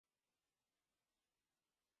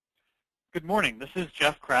Good morning. This is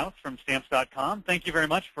Jeff Krause from Stamps.com. Thank you very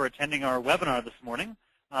much for attending our webinar this morning.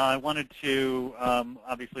 I wanted to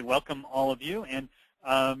obviously welcome all of you and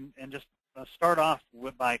just start off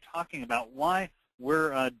by talking about why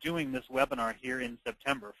we're doing this webinar here in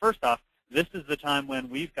September. First off, this is the time when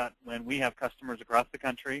we have customers across the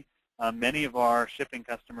country. Many of our shipping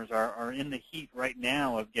customers are in the heat right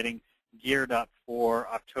now of getting geared up for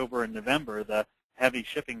October and November, the heavy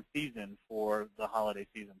shipping season for the holiday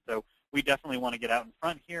season. So we definitely want to get out in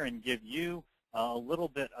front here and give you a little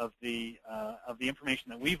bit of the information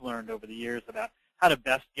that we've learned over the years about how to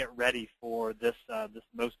best get ready for this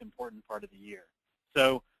most important part of the year.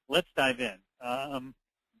 So let's dive in.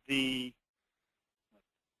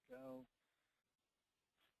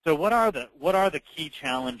 So what are the key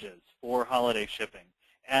challenges for holiday shipping?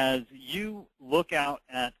 As you look out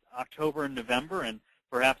at October and November, and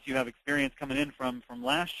perhaps you have experience coming in from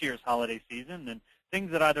last year's holiday season and things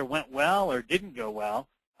that either went well or didn't go well,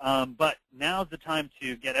 but now's the time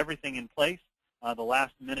to get everything in place, the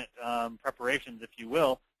last-minute preparations, if you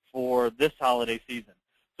will, for this holiday season.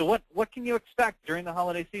 So what can you expect during the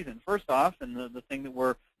holiday season? First off, and the thing that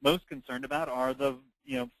we're most concerned about are the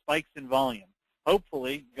spikes in volume.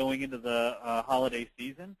 Hopefully, going into the holiday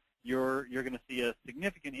season, you're going to see a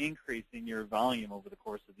significant increase in your volume over the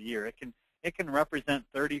course of the year. It can represent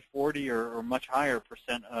 30, 40, or much higher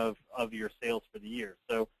 % of your sales for the year.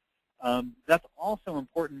 So that's also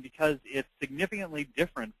important because it's significantly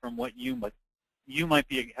different from what you might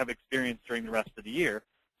have experienced during the rest of the year.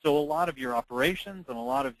 So a lot of your operations and a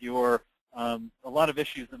lot of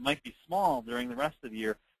issues that might be small during the rest of the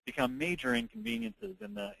year become major inconveniences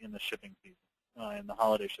in the shipping season, in the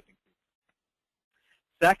holiday shipping season.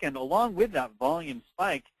 Second, along with that volume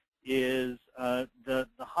spike, is the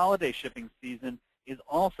holiday shipping season is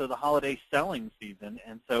also the holiday selling season,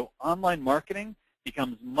 and so online marketing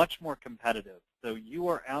becomes much more competitive. So you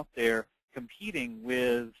are out there competing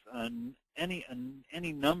with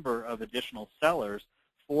any number of additional sellers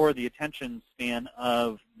for the attention span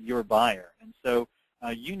of your buyer, and so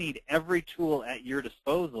you need every tool at your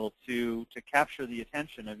disposal to capture the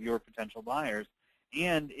attention of your potential buyers,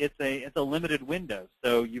 and it's a limited window,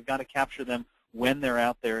 so you've got to capture them when they're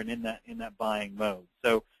out there and in that buying mode.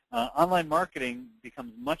 So online marketing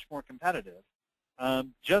becomes much more competitive,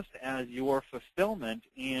 just as your fulfillment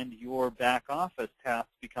and your back office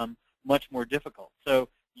tasks become much more difficult. So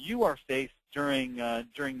you are faced during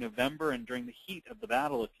November and during the heat of the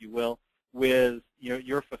battle, if you will, with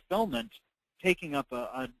your fulfillment taking up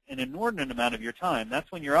an inordinate amount of your time. That's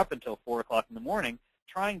when you're up until 4 o'clock in the morning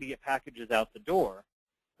trying to get packages out the door.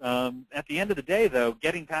 At the end of the day, though,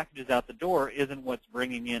 getting packages out the door isn't what's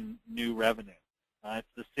bringing in new revenue. It's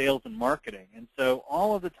the sales and marketing. And so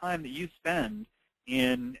all of the time that you spend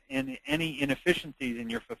in any inefficiencies in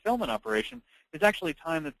your fulfillment operation is actually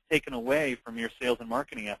time that's taken away from your sales and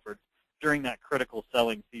marketing efforts during that critical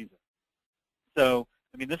selling season. So,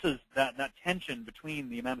 I mean, this is that tension between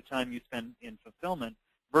the amount of time you spend in fulfillment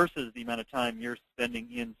versus the amount of time you're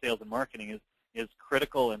spending in sales and marketing is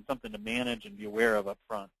critical and something to manage and be aware of up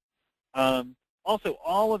front. Also,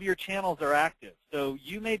 all of your channels are active. So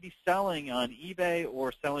you may be selling on eBay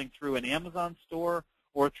or selling through an Amazon store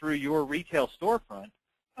or through your retail storefront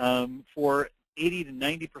for 80 to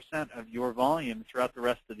 90% of your volume throughout the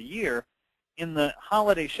rest of the year. In the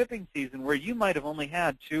holiday shipping season, where you might have only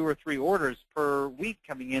had 2 or 3 orders per week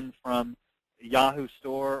coming in from a Yahoo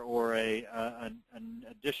store or an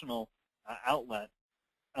additional outlet,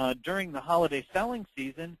 during the holiday selling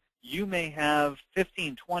season, you may have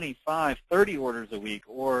 15, 25, 30 orders a week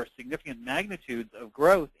or significant magnitudes of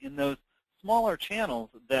growth in those smaller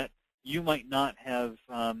channels that you might not have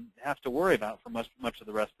to worry about for much of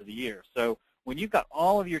the rest of the year. So when you've got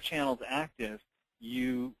all of your channels active,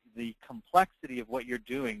 the complexity of what you're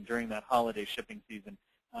doing during that holiday shipping season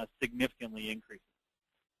significantly increases.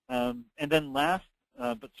 And then last,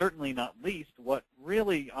 but certainly not least, what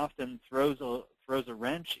really often throws a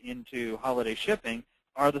wrench into holiday shipping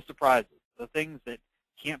are the surprises, the things that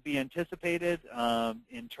can't be anticipated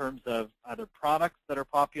in terms of either products that are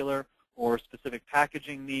popular or specific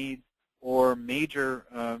packaging needs or major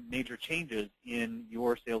changes in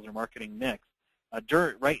your sales or marketing mix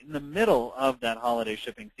right in the middle of that holiday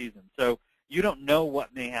shipping season. So you don't know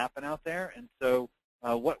what may happen out there, and so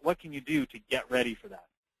what can you do to get ready for that?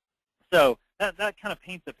 So that kind of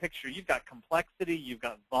paints a picture. You've got complexity, you've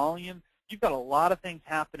got volume, you've got a lot of things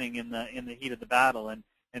happening in the heat of the battle, and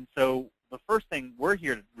so the first thing we're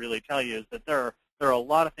here to really tell you is that there are a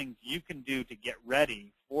lot of things you can do to get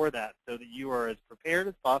ready for that, so that you are as prepared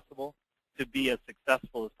as possible to be as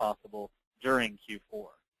successful as possible during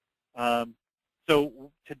Q4.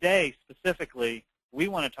 So today, specifically, we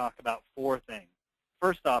want to talk about 4 things.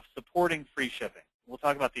 First off, supporting free shipping. We'll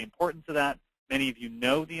talk about the importance of that. Many of you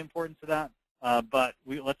know the importance of that, but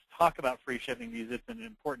let's talk about free shipping because it's an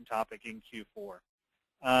important topic in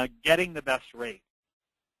Q4. Getting the best rate.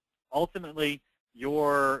 Ultimately,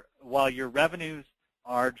 while your revenues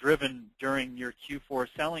are driven during your Q4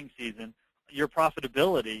 selling season, your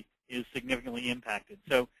profitability is significantly impacted.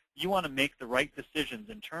 So you want to make the right decisions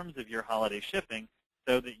in terms of your holiday shipping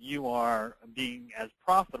so that you are being as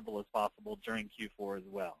profitable as possible during Q4 as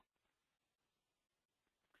well.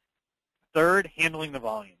 Third, handling the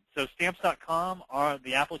volume. So Stamps.com,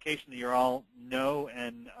 the application that you all know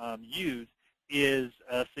and use, is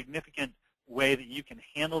a significant way that you can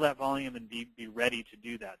handle that volume and be ready to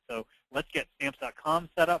do that. So let's get Stamps.com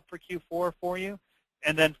set up for Q4 for you.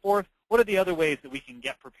 And then fourth, what are the other ways that we can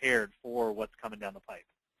get prepared for what's coming down the pipe?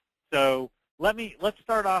 So let's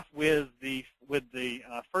start off with the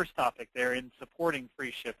first topic there in supporting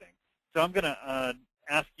free shipping. So I'm going to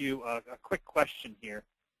ask you a quick question here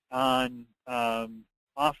on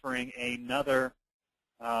offering another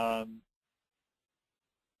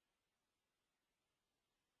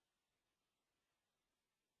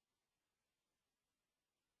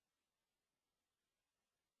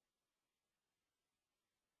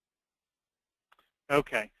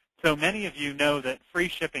okay. So many of you know that free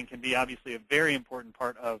shipping can be obviously a very important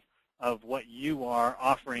part of what you are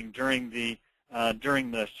offering during the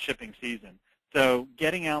shipping season. So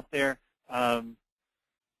getting out there and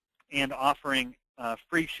offering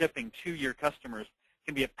free shipping to your customers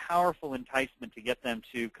can be a powerful enticement to get them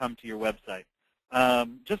to come to your website.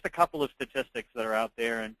 Just a couple of statistics that are out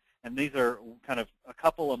there, and these are kind of a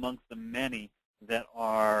couple amongst the many that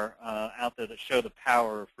are out there that show the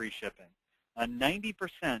power of free shipping.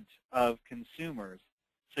 90% of consumers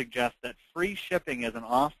suggest that free shipping as an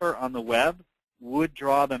offer on the web would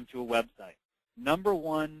draw them to a website. Number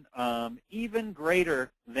one, even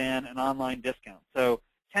greater than an online discount. So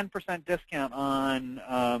 10% discount on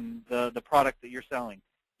the product that you're selling.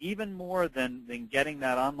 Even more than getting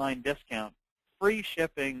that online discount, free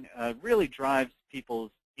shipping really drives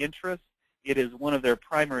people's interest. It is one of their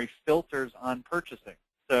primary filters on purchasing.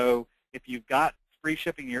 So if you've got free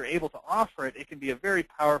shipping, you're able to offer it, it can be a very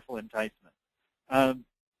powerful enticement.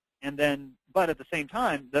 But at the same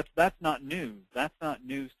time, that's not news. That's not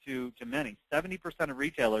news to many. 70% of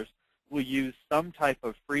retailers will use some type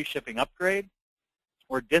of free shipping upgrade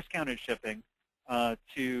or discounted shipping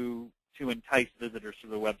to entice visitors to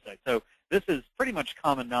the website. So this is pretty much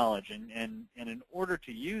common knowledge, and in order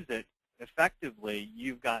to use it effectively,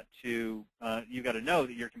 you've got to know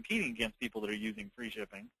that you're competing against people that are using free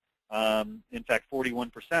shipping. In fact,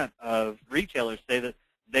 41% of retailers say that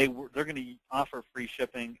they're going to offer free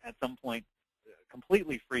shipping at some point,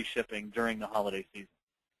 completely free shipping during the holiday season.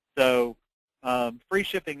 So free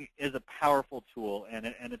shipping is a powerful tool, and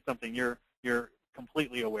it's something you're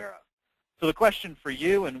completely aware of. So the question for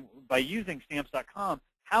you, and by using Stamps.com,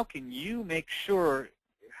 how do you make sure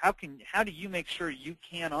you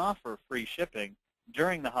can offer free shipping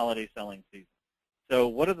during the holiday selling season? So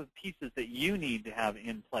what are the pieces that you need to have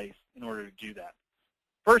in place in order to do that?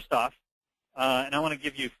 First off, and I want to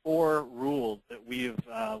give you 4 rules that we've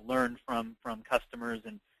learned from customers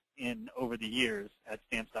and over the years at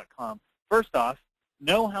Stamps.com. First off,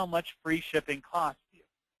 know how much free shipping costs you.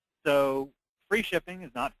 So free shipping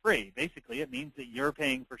is not free. Basically, it means that you're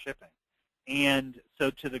paying for shipping. And so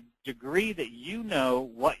to the degree that you know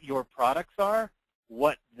what your products are,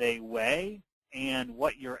 what they weigh, and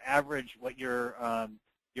what your average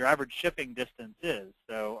shipping distance is.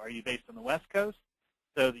 So are you based on the West Coast?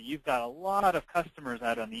 So that you've got a lot of customers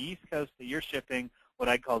out on the East Coast that you're shipping what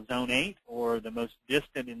I call Zone 8, or the most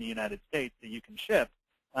distant in the United States that you can ship.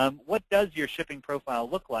 What does your shipping profile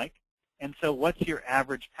look like? And so what's your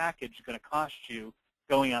average package going to cost you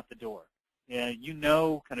going out the door? You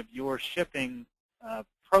know kind of your shipping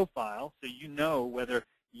profile, so you know whether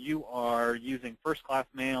you are using first-class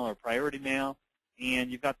mail or priority mail,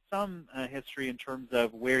 and you've got some history in terms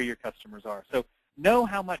of where your customers are. So know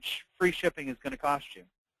how much free shipping is going to cost you.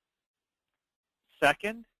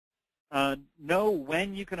 Second, know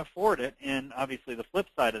when you can afford it, and obviously the flip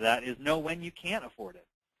side of that is know when you can't afford it.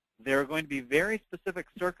 There are going to be very specific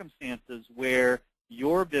circumstances where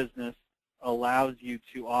your business allows you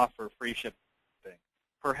to offer free shipping.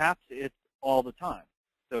 Perhaps it's all the time.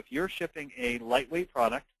 So if you're shipping a lightweight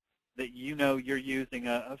product that you know you're using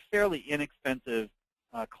a fairly inexpensive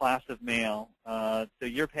class of mail, so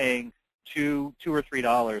you're paying $2 or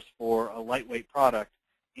 $3 for a lightweight product,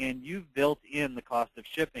 and you've built in the cost of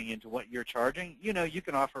shipping into what you're charging, you know you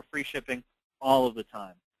can offer free shipping all of the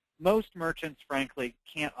time. most merchants, frankly,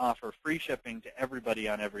 can't offer free shipping to everybody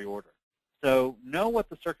on every order. So know what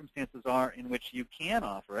the circumstances are in which you can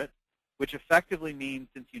offer it, which effectively means,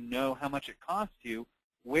 since you know how much it costs you,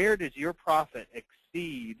 where does your profit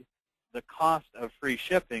exceed the cost of free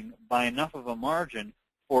shipping by enough of a margin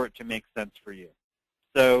for it to make sense for you.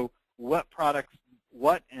 So what products,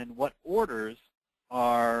 what orders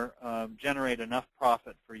are generate enough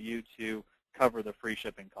profit for you to cover the free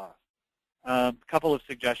shipping cost? A couple of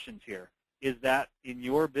suggestions here. Is that in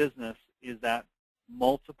your business, is that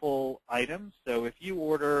multiple items? So if you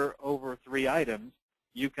order over 3 items,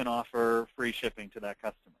 you can offer free shipping to that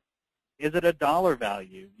customer. Is it a dollar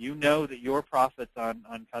value? You know that your profits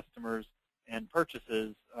on customers and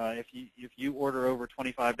purchases, if you order over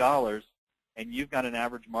 $25 and you've got an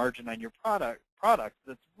average margin on your product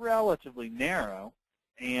that's relatively narrow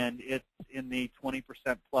and it's in the 20%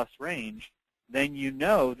 plus range, then you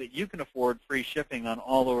know that you can afford free shipping on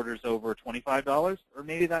all orders over $25, or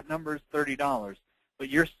maybe that number is $30. But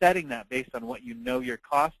you're setting that based on what you know your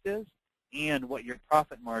cost is and what your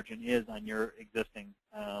profit margin is on your existing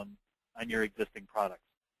products.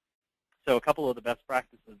 So a couple of the best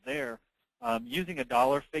practices there, using a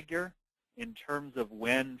dollar figure in terms of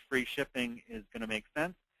when free shipping is going to make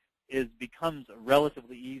sense becomes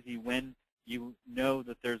relatively easy when you know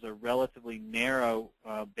that there's a relatively narrow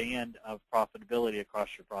band of profitability across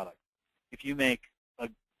your product. If you make a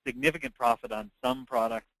significant profit on some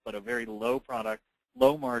products but a very low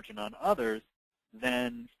margin on others,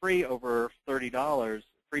 then free shipping over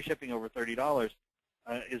 $30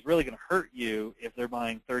 is really going to hurt you if they're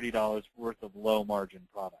buying $30 worth of low margin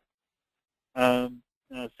product.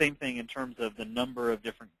 Same thing in terms of the number of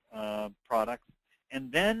different products.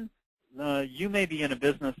 And then you may be in a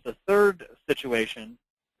business, the third situation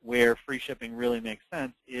where free shipping really makes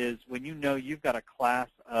sense is when you know you've got a class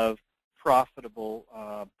of profitable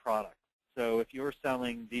products. So if you're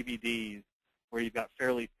selling DVDs where you've got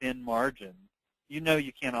fairly thin margins, you know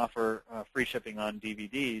you can't offer free shipping on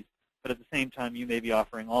DVDs, but at the same time you may be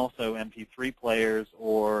offering also MP3 players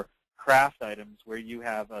or craft items where you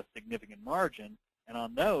have a significant margin, and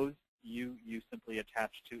on those you simply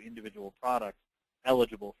attach to individual products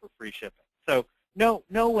eligible for free shipping. So know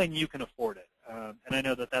when you can afford it, and I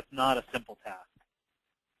know that that's not a simple task.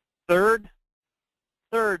 Third,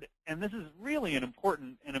 and this is really an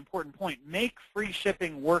important point, make free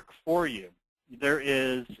shipping work for you. There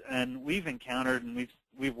is, and we've encountered, and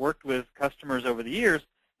we've worked with customers over the years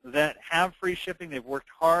that have free shipping. They've worked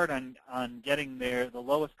hard on getting the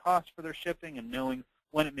lowest cost for their shipping and knowing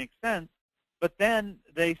when it makes sense, but then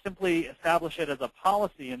they simply establish it as a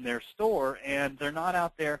policy in their store, and they're not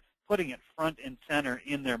out there putting it front and center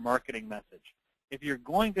in their marketing message. If you're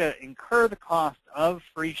going to incur the cost of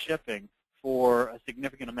free shipping for a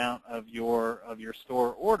significant amount of your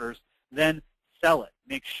store orders, then sell it.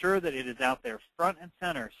 Make sure that it is out there front and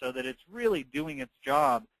center so that it's really doing its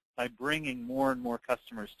job by bringing more and more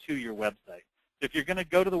customers to your website. So if you're going to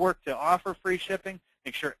go to the work to offer free shipping,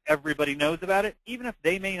 make sure everybody knows about it. Even if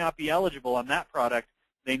they may not be eligible on that product,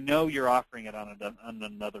 they know you're offering it on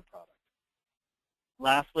another product.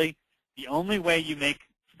 Lastly, the only way you make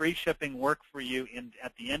free shipping work for you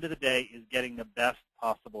at the end of the day is getting the best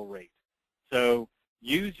possible rate. So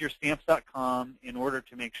use your Stamps.com in order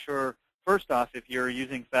to make sure, first off, if you're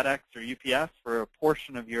using FedEx or UPS for a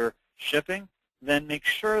portion of your shipping, then make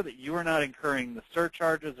sure that you are not incurring the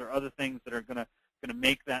surcharges or other things that are going to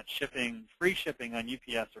make that free shipping on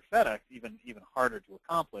UPS or FedEx even harder to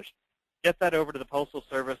accomplish. Get that over to the Postal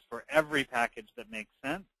Service for every package that makes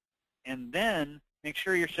sense, and then make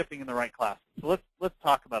sure you're shipping in the right classes. So let's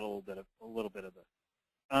talk about a little bit of this.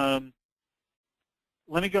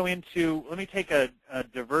 Let me take a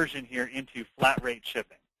diversion here into flat rate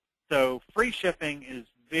shipping. So free shipping is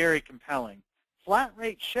very compelling. Flat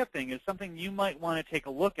rate shipping is something you might want to take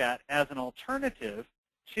a look at as an alternative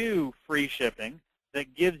to free shipping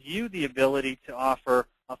that gives you the ability to offer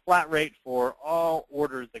a flat rate for all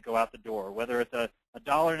orders that go out the door, whether it's a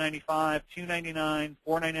 $1.95, $2.99,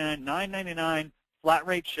 $4.99, $9.99, flat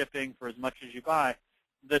rate shipping for as much as you buy.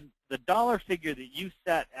 The dollar figure that you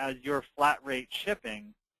set as your flat rate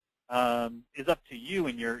shipping is up to you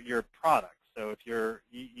and your product. So if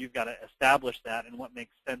you've got to establish that and what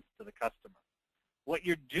makes sense to the customer. What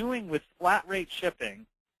you're doing with flat rate shipping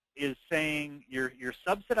is saying you're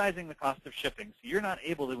subsidizing the cost of shipping, so you're not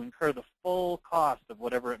able to incur the full cost of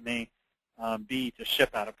whatever it may be to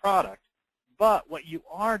ship out a product. But what you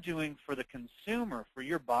are doing for the consumer, for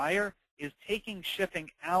your buyer, is taking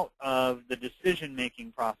shipping out of the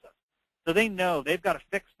decision-making process. So they know they've got a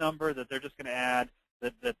fixed number that they're just going to add,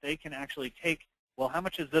 that they can actually take, well, how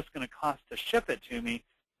much is this going to cost to ship it to me?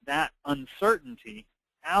 that uncertainty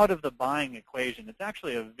out of the buying equation. It's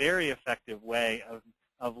actually a very effective way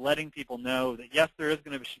of letting people know that, yes, there is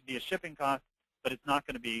going to be a shipping cost, but it's not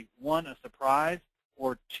going to be, one, a surprise,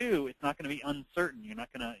 or two, it's not going to be uncertain. You're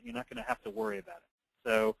not going to have to worry about it.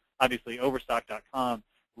 So obviously, Overstock.com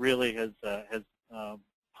really has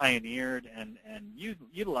pioneered and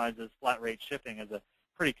utilizes flat rate shipping as a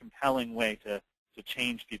pretty compelling way to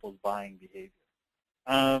change people's buying behavior.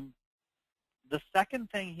 The second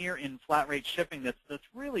thing here in flat rate shipping that's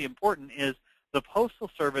really important is the Postal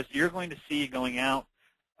Service. You're going to see going out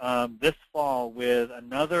this fall with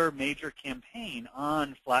another major campaign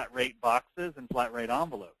on flat rate boxes and flat rate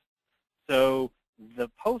envelopes. So the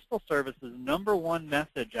Postal Service's #1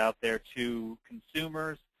 message out there to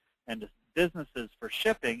consumers and to businesses for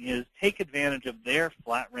shipping is take advantage of their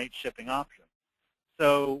flat rate shipping option.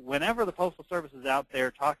 So whenever the Postal Service is out there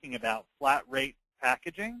talking about flat rate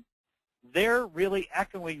packaging, they're really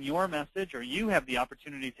echoing your message, or you have the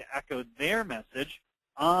opportunity to echo their message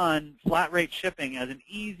on flat rate shipping as an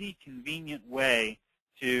easy, convenient way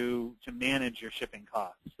to manage your shipping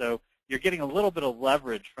costs. So you're getting a little bit of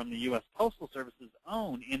leverage from the U.S. Postal Service's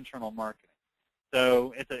own internal marketing.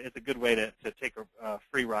 So it's a good way to take a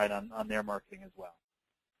free ride on their marketing as well.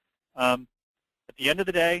 At the end of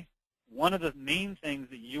the day, one of the main things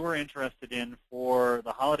that you are interested in for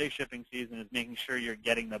the holiday shipping season is making sure you're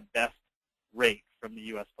getting the best rate from the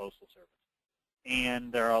U.S. Postal Service.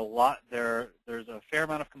 And there's a fair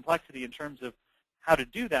amount of complexity in terms of how to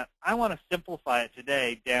do that. I want to simplify it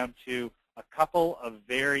today down to a couple of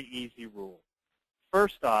very easy rules.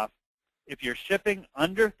 First off, if you're shipping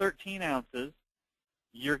under 13 ounces,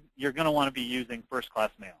 you're going to want to be using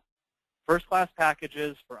first-class mail. First-class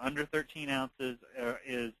packages for under 13 ounces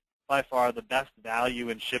is by far the best value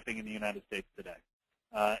in shipping in the United States today.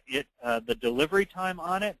 The delivery time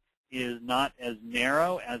on it is not as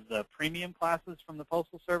narrow as the premium classes from the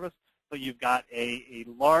Postal Service, but you've got a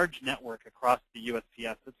large network across the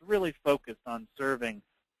USPS that's really focused on serving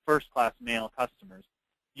first-class mail customers.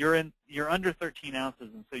 You're under 13 ounces,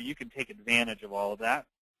 and so you can take advantage of all of that.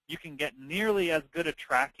 You can get nearly as good a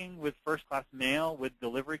tracking with first-class mail with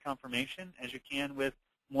delivery confirmation as you can with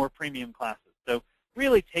more premium classes. So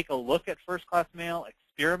really take a look at first-class mail,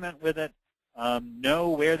 experiment with it, know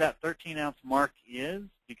where that 13-ounce mark is,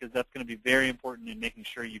 because that's going to be very important in making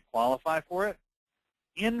sure you qualify for it.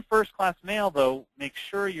 In first-class mail, though, make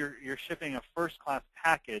sure you're shipping a first-class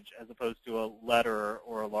package as opposed to a letter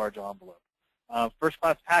or a large envelope.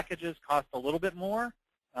 First-class packages cost a little bit more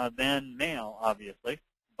than mail, obviously,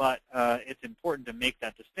 but it's important to make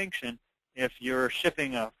that distinction. If you're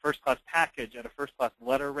shipping a first-class package at a first-class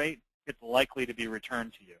letter rate, it's likely to be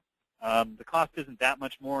returned to you. The cost isn't that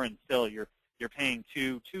much more, and still you're paying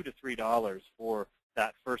 $2 to $3 for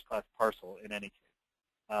that first-class parcel in any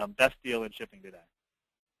case. Best deal in shipping today.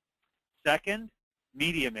 Second,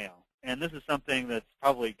 media mail, and this is something that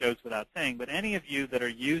probably goes without saying, but any of you that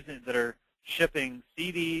are shipping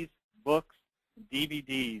CDs, books,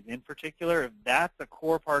 DVDs in particular, if that's a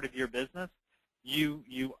core part of your business,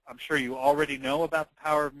 I'm sure you already know about the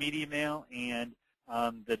power of media mail and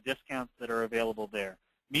the discounts that are available there.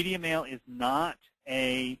 Media mail is not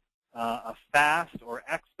a fast or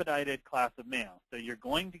expedited class of mail, so you're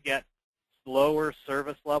going to get slower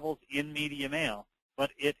service levels in media mail, but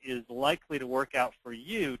it is likely to work out for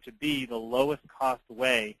you to be the lowest cost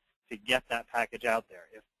way to get that package out there.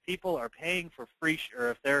 If people are paying for free, or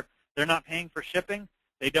if they're not paying for shipping,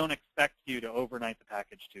 they don't expect you to overnight the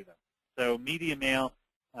package to them. So media mail,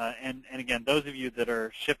 and again, those of you that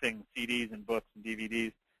are shipping CDs and books and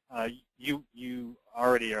DVDs, you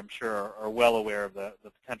already, I'm sure, are well aware of the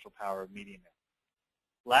potential power of media mail.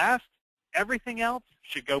 Last, everything else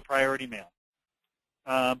should go priority mail.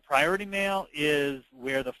 Priority mail is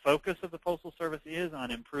where the focus of the Postal Service is on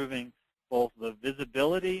improving both the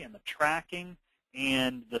visibility and the tracking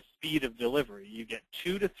and the speed of delivery. You get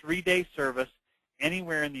 2 to 3 day service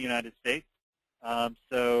anywhere in the United States,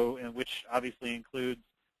 which obviously includes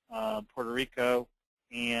Puerto Rico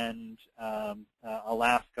and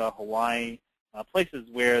Alaska, Hawaii, places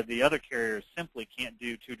where the other carriers simply can't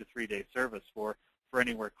do 2 to 3 day service for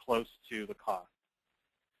anywhere close to the cost.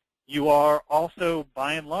 You are also,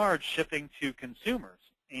 by and large, shipping to consumers,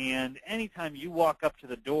 and anytime you walk up to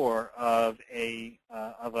the door of a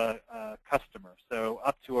customer, so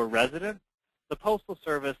up to a resident, the Postal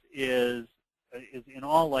Service is in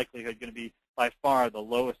all likelihood going to be by far the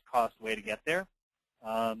lowest cost way to get there.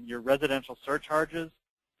 Your residential surcharges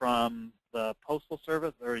from the Postal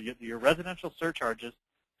Service, or your residential surcharges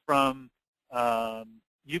from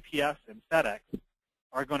UPS and FedEx,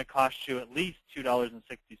 are going to cost you at least $2.60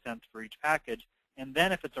 for each package, And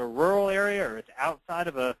then if it's a rural area or it's outside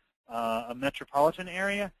of a metropolitan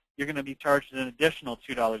area, you're going to be charged an additional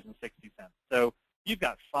 $2.60. So you've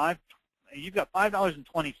got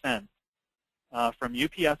 $5.20 from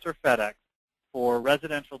UPS or FedEx for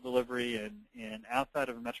residential delivery in outside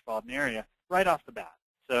of a metropolitan area right off the bat.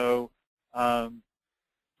 So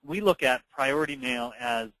we look at priority mail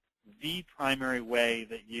as the primary way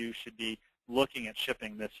that you should be looking at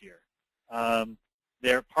shipping this year.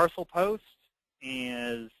 Their parcel post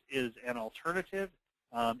is an alternative.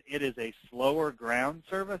 It is a slower ground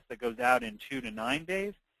service that goes out in 2 to 9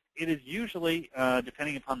 days. It is usually,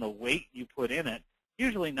 depending upon the weight you put in it,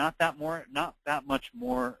 usually not that much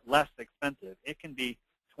less expensive. It can be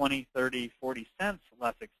 20, 30, 40 cents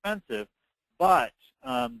less expensive, but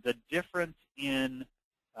the difference in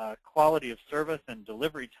quality of service and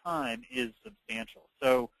delivery time is substantial.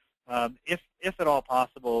 So if at all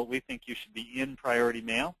possible, we think you should be in priority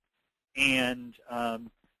mail. And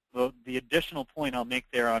the additional point I'll make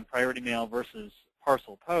there on priority mail versus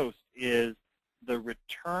parcel post is the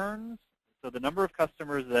returns. So the number of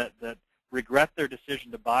customers that regret their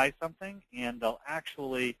decision to buy something and they'll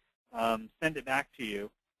actually send it back to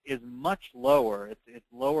you is much lower.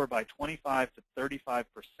 It's lower by 25 to 35%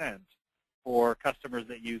 for customers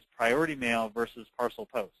that use priority mail versus parcel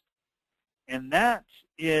post. And that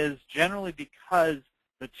is generally because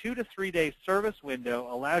the 2 to 3 day service window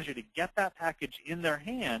allows you to get that package in their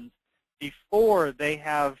hands before they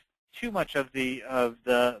have too much of the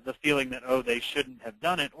feeling that, oh, they shouldn't have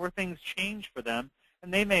done it, or things change for them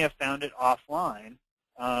and they may have found it offline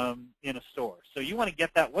in a store. So you want to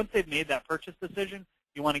get that, once they've made that purchase decision,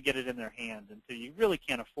 you want to get it in their hands. And so you really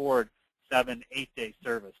can't afford 7, 8 day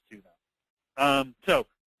service to them. So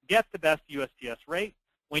get the best USPS rate.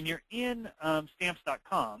 When you're in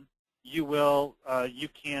Stamps.com, you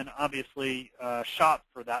can obviously shop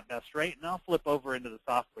for that best rate, and I'll flip over into the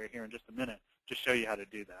software here in just a minute to show you how to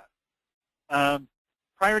do that.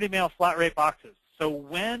 Priority mail flat rate boxes. So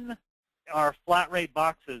when are flat rate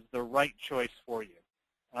boxes the right choice for you?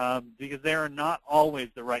 Because they are not always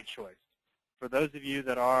the right choice. For those of you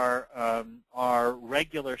that are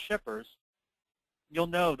regular shippers, you'll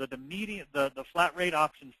know that the flat rate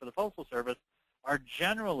options for the Postal Service are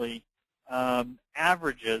generally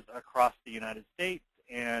averages across the United States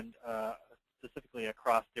and specifically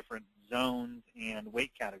across different zones and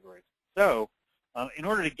weight categories. So in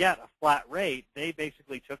order to get a flat rate, they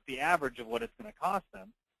basically took the average of what it's going to cost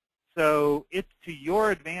them. So it's to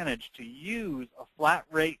your advantage to use a flat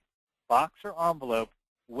rate box or envelope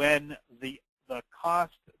when the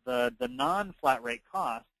cost, the non-flat rate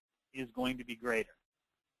cost is going to be greater.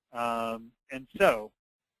 And so,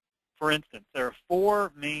 for instance, there are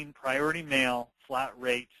 4 main priority mail flat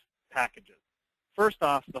rate packages. First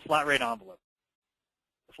off, the flat rate envelope.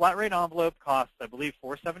 The flat rate envelope costs, I believe,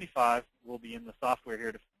 $4.75. We'll be in the software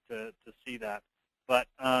here to see that. But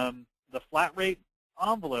the flat rate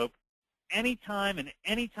envelope, anytime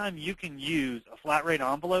you can use a flat rate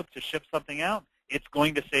envelope to ship something out, it's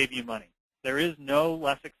going to save you money. There is no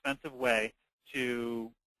less expensive way to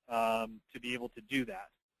be able to do that.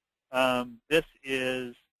 This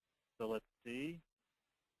is, so let's see.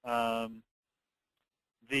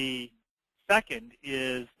 The second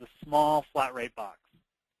is the small flat rate box.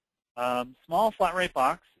 Small flat rate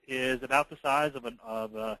box is about the size of an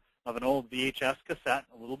old VHS cassette,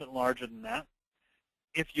 a little bit larger than that.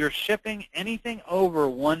 If you're shipping anything over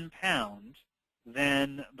 1 pound,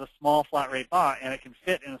 then the small flat rate box, and it can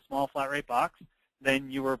fit in a small flat rate box,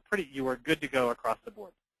 then you are good to go across the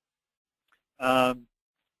board. But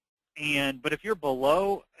if you're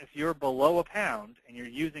below a pound and you're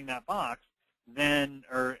using that box, then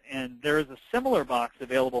and there is a similar box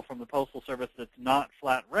available from the Postal Service that's not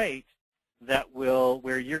flat rate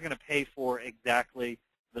where you're going to pay for exactly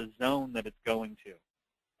the zone that it's going to.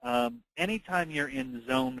 Anytime you're in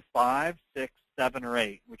zone 5, 6, 7, or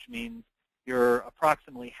 8, which means you're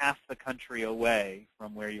approximately half the country away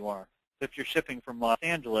from where you are. So if you're shipping from Los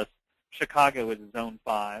Angeles, Chicago is zone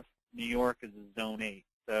 5, New York is zone 8.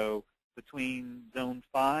 So between zone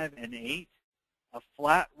 5 and 8, a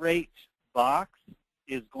flat rate box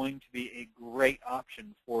is going to be a great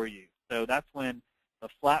option for you. So that's when the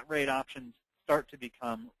flat rate options start to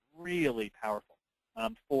become really powerful.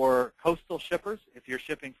 For coastal shippers, if you're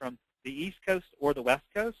shipping from the East Coast or the West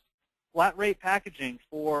Coast, flat rate packaging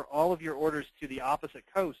for all of your orders to the opposite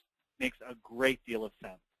coast makes a great deal of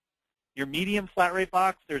sense. Your medium flat rate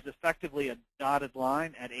box, there's effectively a dotted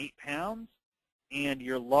line at 8 pounds, and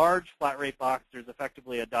your large flat rate box, there's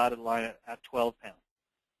effectively a dotted line at 12 pounds.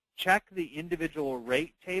 Check the individual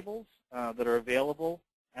rate tables that are available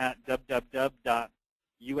at www.usps.gov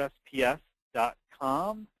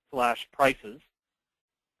Stamps.com/prices.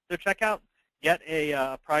 So check out, get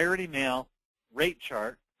a priority mail rate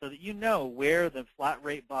chart so that you know where the flat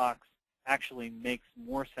rate box actually makes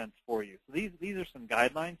more sense for you. So these are some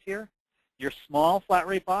guidelines here. Your small flat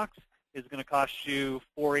rate box is going to cost you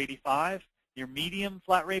 $4.85. Your medium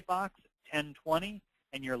flat rate box, $10.20,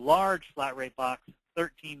 and your large flat rate box,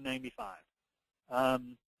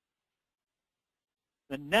 $13.95.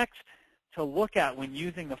 The next to look at when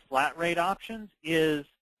using the flat rate options is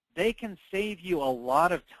they can save you a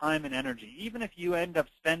lot of time and energy. Even if you end up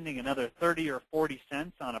spending another 30 or 40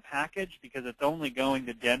 cents on a package because it's only going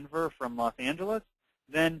to Denver from Los Angeles,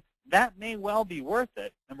 then that may well be worth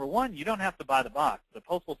it. Number one, you don't have to buy the box. The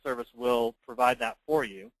Postal Service will provide that for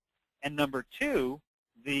you. And number two,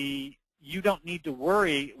 you don't need to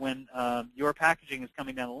worry when your packaging is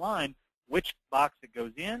coming down the line which box it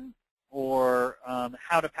goes in or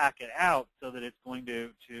how to pack it out so that it's going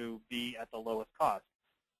to be at the lowest cost.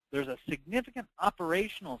 There's a significant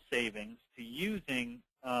operational savings to using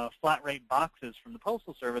flat rate boxes from the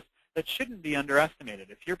Postal Service that shouldn't be underestimated.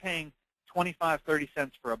 If you're paying 25, 30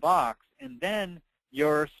 cents for a box and then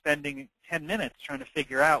you're spending 10 minutes trying to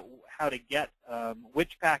figure out how to get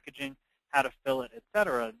which packaging, how to fill it,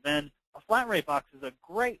 etc., then a flat rate box is a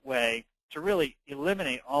great way to really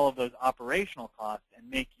eliminate all of those operational costs and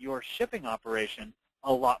make your shipping operation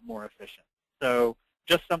a lot more efficient. So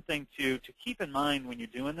just something to keep in mind when you're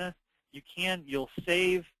doing this. You'll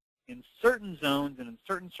save in certain zones and in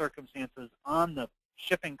certain circumstances on the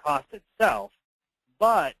shipping cost itself,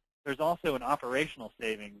 but there's also an operational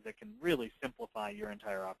savings that can really simplify your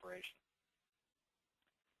entire operation.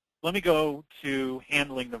 Let me go to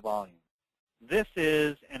handling the volume. This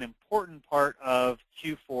is an important part of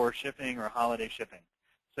Q4 shipping or holiday shipping.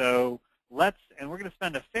 So we're going to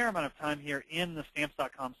spend a fair amount of time here in the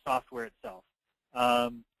Stamps.com software itself.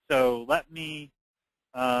 So let me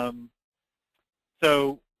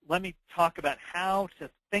talk about how to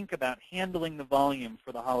think about handling the volume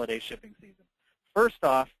for the holiday shipping season. First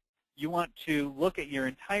off, you want to look at your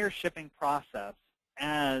entire shipping process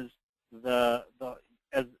as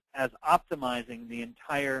optimizing the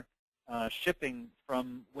entire shipping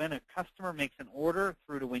from when a customer makes an order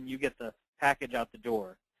through to when you get the package out the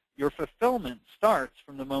door. Your fulfillment starts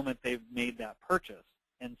from the moment they've made that purchase.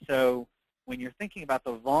 And so when you're thinking about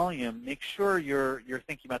the volume, make sure you're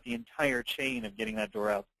thinking about the entire chain of getting that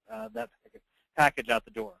package out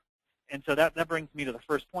the door. And so that brings me to the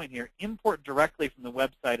first point here. Import directly from the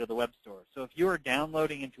website or the web store. So if you are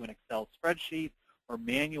downloading into an Excel spreadsheet or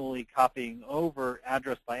manually copying over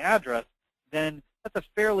address by address, then that's a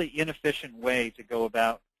fairly inefficient way to go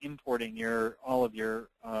about importing all of your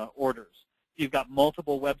orders. If you've got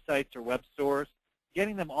multiple websites or web stores,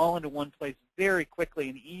 getting them all into one place very quickly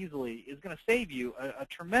and easily is going to save you a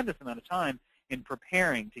tremendous amount of time in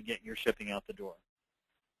preparing to get your shipping out the door.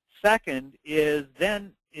 Second is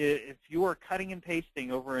then if you are cutting and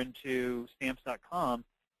pasting over into Stamps.com,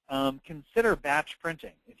 consider batch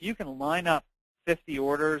printing. If you can line up 50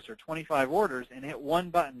 orders or 25 orders and hit one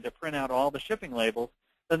button to print out all the shipping labels,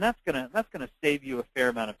 then that's gonna save you a fair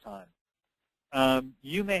amount of time.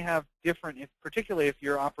 You may have particularly if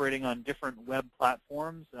you're operating on different web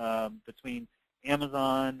platforms between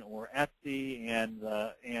Amazon or Etsy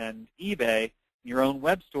and eBay, your own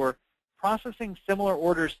web store, processing similar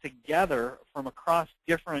orders together from across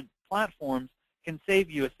different platforms can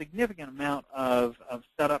save you a significant amount of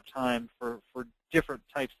setup time for different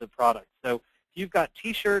types of products. So if you've got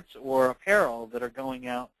T-shirts or apparel that are going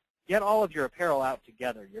out, get all of your apparel out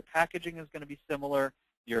together. Your packaging is going to be similar.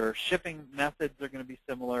 Your shipping methods are going to be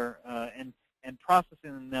similar, and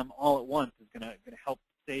processing them all at once is going to help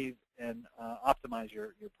save and optimize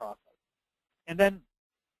your process. And then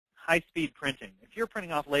high-speed printing. If you're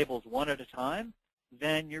printing off labels one at a time,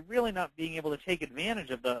 then you're really not being able to take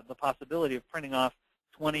advantage of the possibility of printing off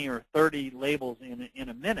 20 or 30 labels in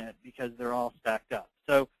a minute because they're all stacked up.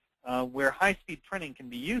 So where high-speed printing can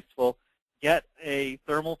be useful, get a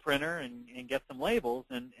thermal printer and get some labels,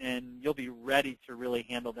 and you'll be ready to really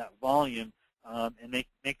handle that volume and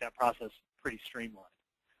make that process pretty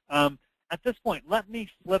streamlined. At this point, let me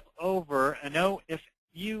flip over. I know if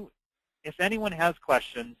anyone has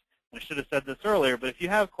questions, I should have said this earlier, but if you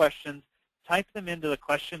have questions, type them into the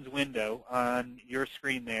questions window on your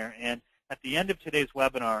screen there. And at the end of today's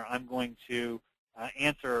webinar, I'm going to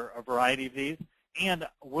answer a variety of these. And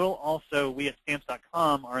we at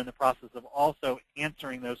Stamps.com are in the process of also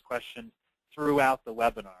answering those questions throughout the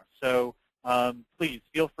webinar. So please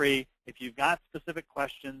feel free, if you've got specific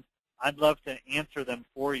questions, I'd love to answer them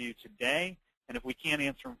for you today. And if we can't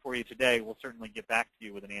answer them for you today, we'll certainly get back to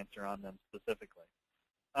you with an answer on them specifically.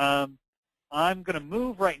 I'm going to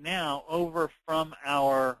move right now over from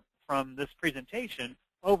this presentation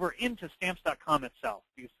over into Stamps.com itself,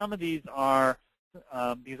 because some of these are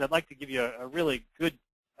because I'd like to give you a really good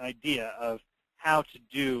idea of how to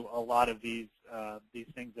do a lot of these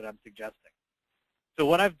things that I'm suggesting. So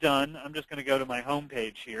what I've done, I'm just going to go to my home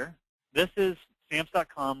page here. This is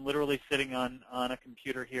Stamps.com, literally sitting on a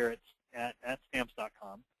computer here at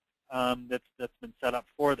Stamps.com that's been set up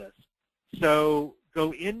for this. So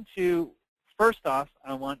go into, first off,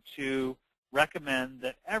 I want to recommend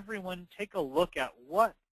that everyone take a look at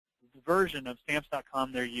what version of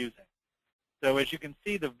Stamps.com they're using. So as you can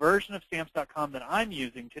see, the version of Stamps.com that I'm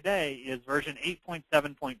using today is version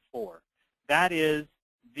 8.7.4. That is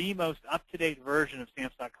the most up-to-date version of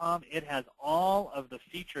Stamps.com. It has all of the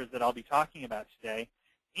features that I'll be talking about today,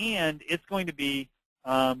 and it's going to be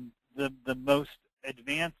the most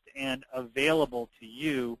advanced and available to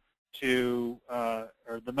you or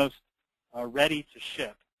the most ready to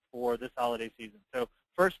ship for this holiday season. So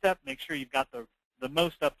first step, make sure you've got the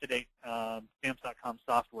most up-to-date Stamps.com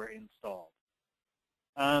software installed.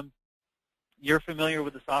 You're familiar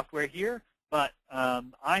with the software here, but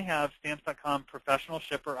I have Stamps.com Professional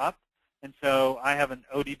Shipper up, and so I have an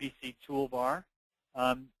ODBC toolbar.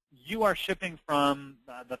 You are shipping from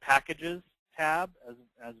the Packages tab,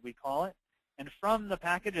 as we call it, and from the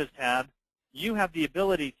Packages tab, you have the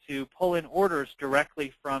ability to pull in orders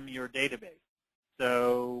directly from your database.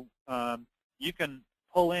 So you can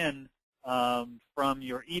pull in from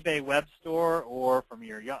your eBay web store or from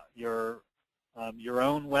your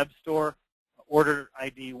own web store, order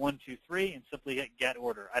ID 123, and simply hit Get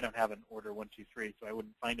Order. I don't have an order 123, so I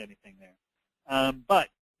wouldn't find anything there. But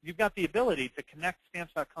you've got the ability to connect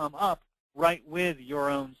Stamps.com up right with your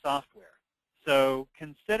own software. So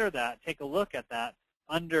consider that. Take a look at that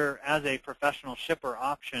as a professional shipper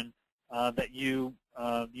option that you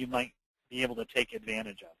might be able to take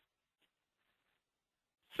advantage of.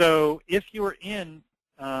 So if you're in,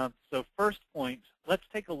 so first point, let's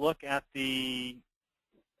take a look at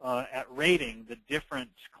at rating the different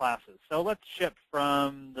classes. So let's ship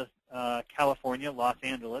from California, Los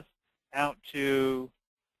Angeles, out to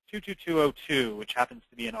 22202, which happens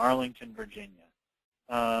to be in Arlington, Virginia.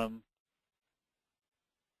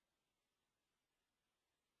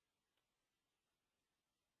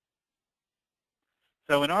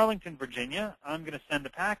 So in Arlington, Virginia, I'm going to send a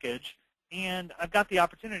package, and I've got the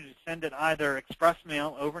opportunity to send it either express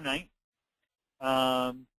mail overnight,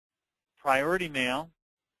 priority mail,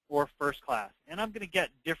 or first class. And I'm going to get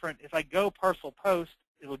different. If I go parcel post,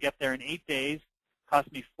 it will get there in 8 days,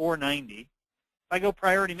 cost me $4.90. If I go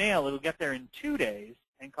priority mail, it will get there in 2 days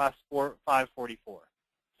and cost $5.44.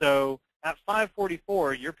 So at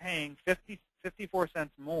 $5.44, you're paying 54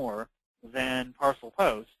 cents more than parcel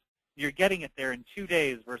post. You're getting it there in 2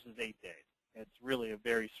 days versus 8 days. It's really a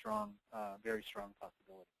very strong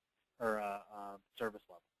possibility or service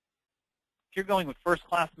level. If you're going with first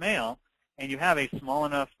class mail and you have a small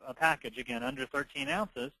enough package, again under 13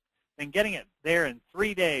 ounces, then getting it there in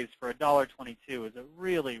 3 days for $1.22 is a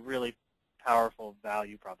really, really powerful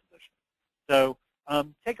value proposition. So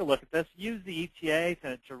take a look at this. Use the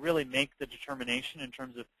ETA to really make the determination in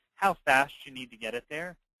terms of how fast you need to get it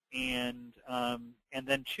there, and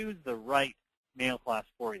then choose the right mail class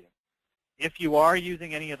for you. If you are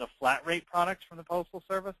using any of the flat rate products from the Postal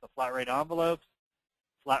Service, the flat rate envelopes,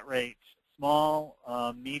 flat rate small,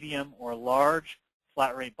 medium, or large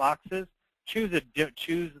flat rate boxes, choose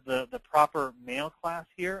the proper mail class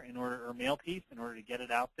here or mail piece in order to get it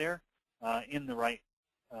out there in the right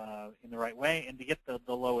way and to get the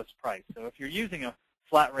lowest price. So if you're using a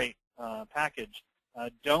flat rate package,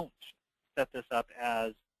 don't set this up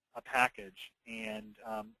as a package and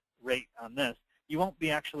rate on this. You won't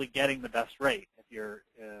be actually getting the best rate if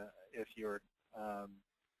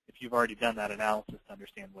you've already done that analysis to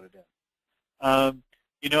understand what it is.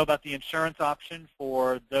 You know about the insurance option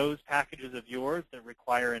for those packages of yours that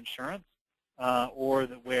require insurance or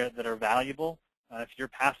that are valuable. If you're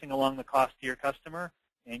passing along the cost to your customer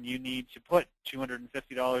and you need to put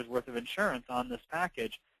 $250 worth of insurance on this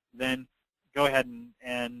package, then go ahead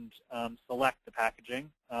and select the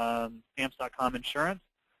packaging. Stamps.com insurance.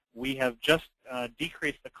 We have just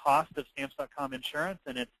decreased the cost of Stamps.com insurance,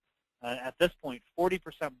 and it's at this point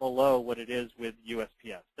 40% below what it is with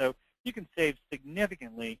USPS. So you can save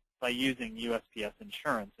significantly by using USPS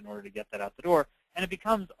insurance in order to get that out the door, and it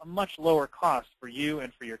becomes a much lower cost for you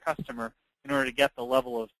and for your customer in order to get the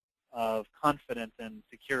level of confidence and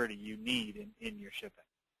security you need in your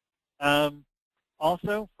shipping.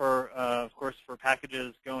 Also, of course, for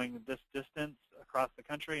packages going this distance across the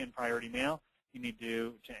country in priority mail, you need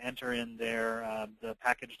to enter in the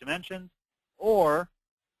package dimensions Or,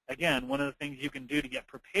 again, one of the things you can do to get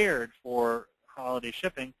prepared for holiday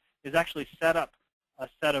shipping is actually set up a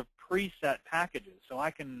set of preset packages. So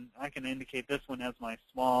I can indicate this one as my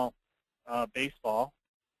small baseball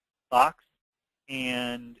box,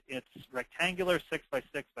 and it's rectangular 6 by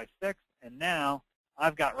 6 by 6, and now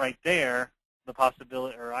I've got right there the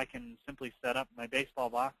possibility, or I can simply set up my baseball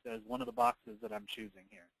box as one of the boxes that I'm choosing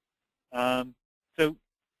here. So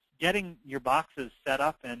getting your boxes set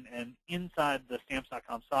up and inside the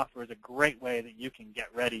Stamps.com software is a great way that you can get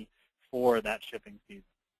ready for that shipping season.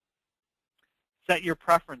 Set your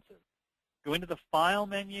preferences. Go into the File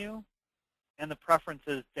menu and the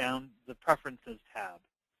Preferences tab. The Preferences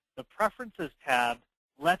tab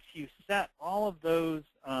lets you set all of those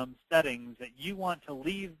settings that you want to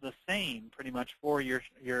leave the same pretty much for your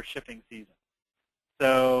shipping season.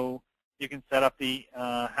 So you can set up the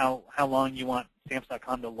how long you want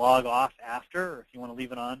Stamps.com to log off after, or if you want to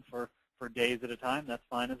leave it on for days at a time, that's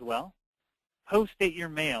fine as well. Post date your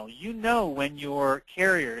mail. You know when your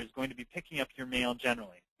carrier is going to be picking up your mail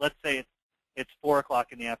generally. Let's say it's 4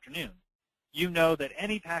 o'clock in the afternoon. You know that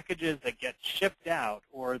any packages that get shipped out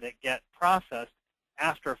or that get processed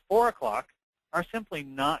after 4 o'clock are simply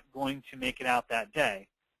not going to make it out that day.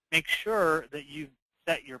 Make sure that you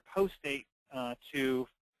set your post date to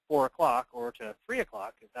 4 o'clock or to 3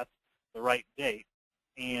 o'clock if that's the right date,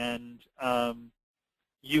 and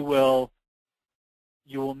you will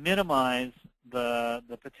minimize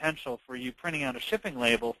the potential for you printing out a shipping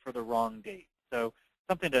label for the wrong date. So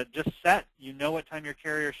something to just set. You know what time your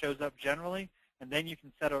carrier shows up generally, and then you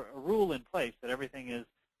can set a rule in place that everything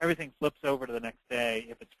flips over to the next day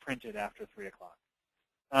if it's printed after 3 o'clock.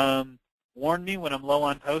 Warn me when I'm low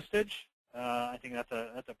on postage. I think that's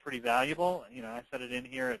a pretty valuable. I set it in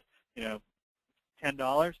here at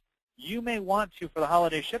 $10. You may want to, for the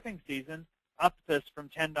holiday shipping season, up this from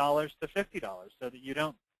 $10 to $50 so that you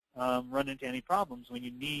don't run into any problems when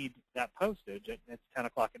you need that postage. It's 10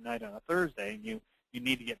 o'clock at night on a Thursday, and you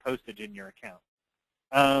need to get postage in your account.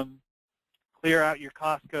 Clear out your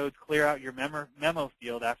cost codes, clear out your memo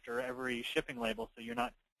field after every shipping label so you're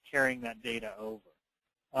not carrying that data over.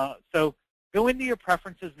 So go into your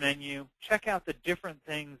preferences menu, check out the different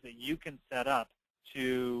things that you can set up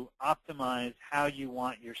to optimize how you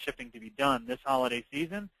want your shipping to be done this holiday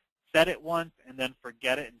season. Set it once and then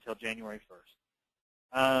forget it until January 1st.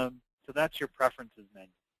 So that's your preferences menu.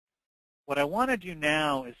 What I want to do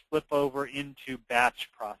now is flip over into batch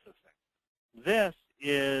processing. This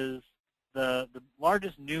is the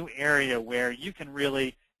largest new area where you can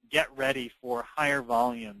really get ready for higher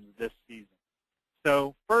volumes this season.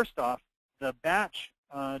 So first off, the batch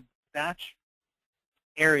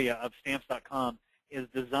area of Stamps.com is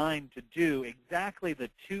designed to do exactly the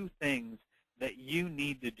two things that you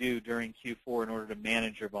need to do during Q4 in order to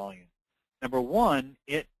manage your volume. Number one,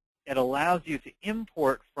 it allows you to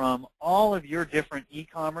import from all of your different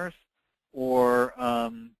e-commerce or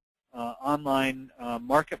online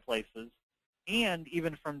marketplaces, and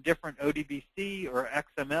even from different ODBC or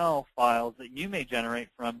XML files that you may generate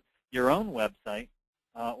from your own website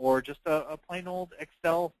or just a plain old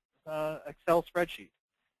Excel spreadsheet.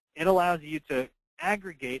 It allows you to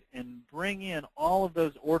aggregate and bring in all of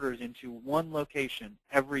those orders into one location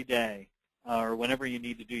every day or whenever you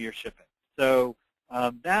need to do your shipping. So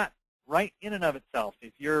that right in and of itself,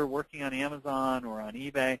 if you're working on Amazon or on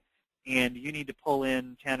eBay and you need to pull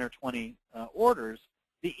in 10 or 20 orders,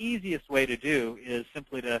 the easiest way to do is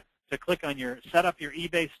simply to click on set up your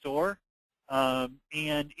eBay store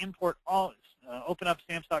and import open up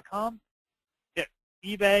Stamps.com, hit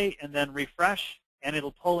eBay, and then refresh, and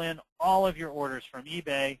it'll pull in all of your orders from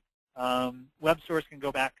eBay. Web stores can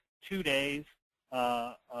go back 2 days,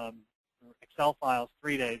 Excel files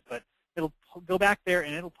 3 days, but it'll go back there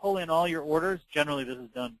and it'll pull in all your orders. Generally, this is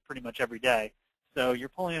done pretty much every day. So you're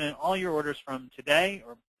pulling in all your orders from today,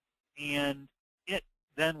 and it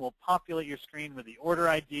then will populate your screen with the order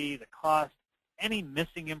ID, the cost, any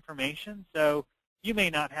missing information. So you may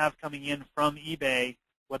not have coming in from eBay,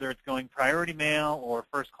 whether it's going priority mail or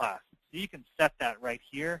first class. So you can set that right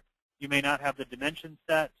here. You may not have the dimensions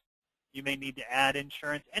set. You may need to add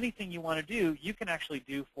insurance. Anything you want to do, you can actually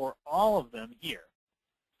do for all of them here.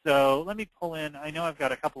 So let me pull in. I know I've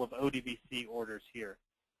got a couple of ODBC orders here.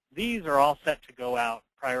 These are all set to go out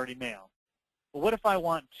priority mail. But what if I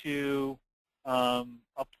want to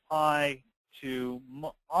apply to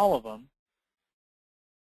all of them?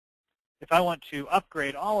 If I want to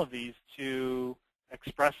upgrade all of these to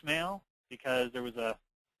express mail because there was a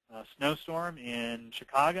snowstorm in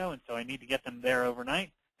Chicago and so I need to get them there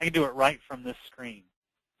overnight, I can do it right from this screen.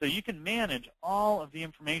 So you can manage all of the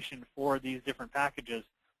information for these different packages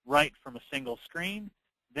right from a single screen.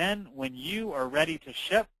 Then when you are ready to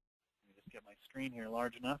ship, let me just get my screen here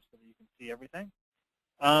large enough so that you can see everything.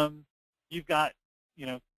 You've got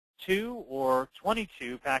 2 or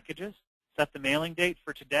 22 packages. Set the mailing date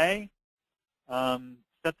for today.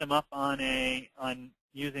 Set them up on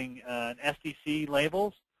using SDC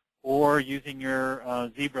labels or using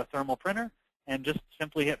your Zebra thermal printer, and just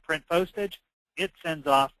simply hit print postage. It sends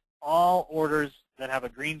off all orders that have a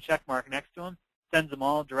green check mark next to them, sends them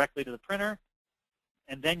all directly to the printer,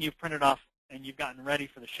 and then you've printed off and you've gotten ready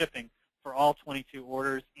for the shipping for all 22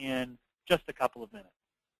 orders in just a couple of minutes.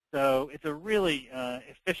 So it's a really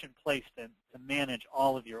efficient place to manage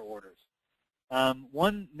all of your orders.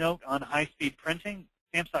 One note on high-speed printing,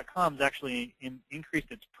 Stamps.com has actually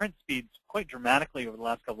increased its print speeds quite dramatically over the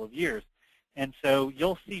last couple of years. And so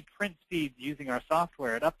you'll see print speeds using our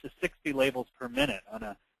software at up to 60 labels per minute on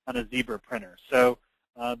a Zebra printer. So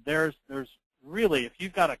there's really, if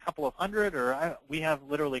you've got a couple of hundred, or we have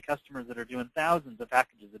literally customers that are doing thousands of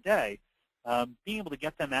packages a day, being able to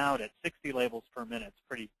get them out at 60 labels per minute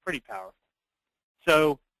is pretty powerful.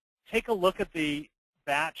 So take a look at the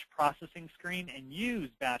batch processing screen and use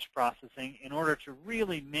batch processing in order to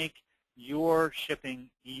really make your shipping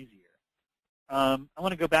easier. I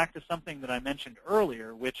want to go back to something that I mentioned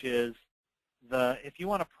earlier, which is if you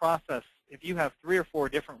want to process, if you have 3 or 4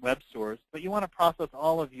 different web stores, but you want to process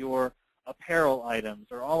all of your apparel items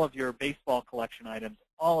or all of your baseball collection items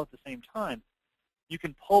all at the same time, you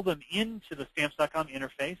can pull them into the Stamps.com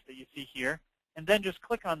interface that you see here, and then just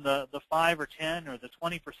click on the 5 or 10 or the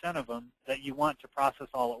 20% of them that you want to process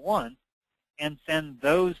all at once and send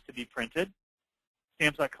those to be printed.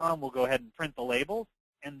 Stamps.com will go ahead and print the labels,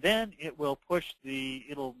 and then it will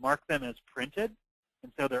it'll mark them as printed,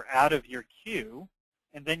 and so they're out of your queue.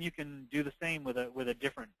 And then you can do the same with a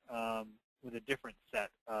different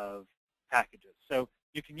set of packages. So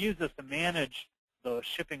you can use this to manage the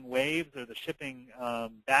shipping waves or the shipping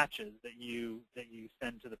batches that you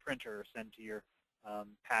send to the printer or send to your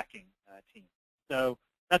packing team. So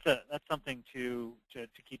that's something to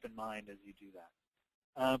keep in mind as you do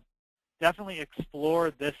that. Definitely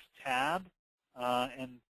explore this tab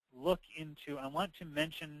and look into. I want to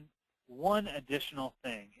mention one additional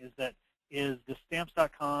thing is the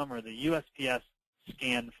Stamps.com or the USPS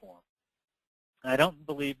scan form. I don't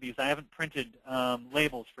believe, because I haven't printed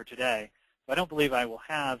labels for today, so I don't believe I will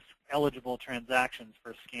have eligible transactions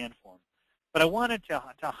for a scan form. But I wanted to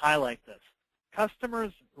highlight this.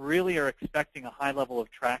 Customers really are expecting a high level of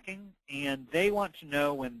tracking, and they want to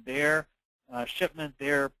know when their shipment,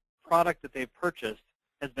 their product that they've purchased,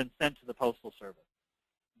 has been sent to the Postal Service.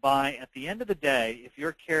 At the end of the day, if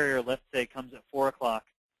your carrier, let's say, comes at 4 o'clock,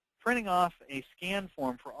 printing off a scan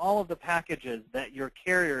form for all of the packages that your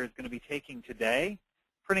carrier is going to be taking today,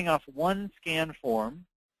 printing off one scan form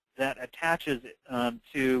that attaches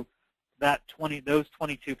to those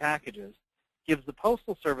 22 packages, gives the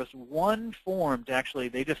Postal Service one form to actually,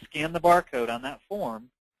 they just scan the barcode on that form,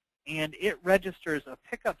 and it registers a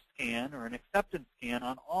pickup scan or an acceptance scan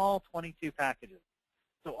on all 22 packages.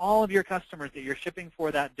 So all of your customers that you're shipping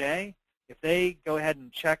for that day, if they go ahead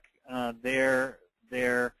and check their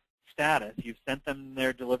status, you've sent them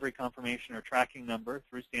their delivery confirmation or tracking number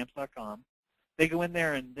through Stamps.com, they go in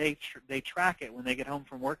there and they track it when they get home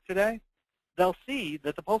from work today, they'll see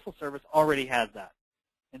that the Postal Service already has that.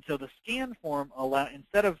 And so the scan form,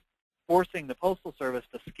 instead of forcing the Postal Service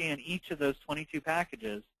to scan each of those 22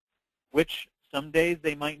 packages, which some days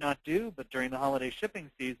they might not do, but during the holiday shipping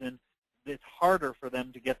season, it's harder for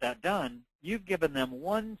them to get that done, you've given them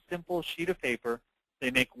one simple sheet of paper.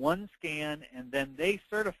 They make one scan, and then they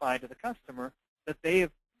certify to the customer that they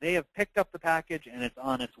have picked up the package and it's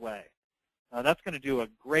on its way. That's going to do a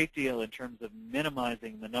great deal in terms of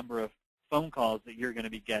minimizing the number of phone calls that you're going to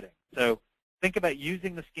be getting. So think about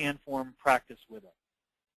using the scan form, practice with it.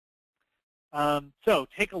 So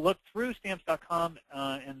take a look through Stamps.com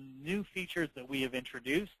and new features that we have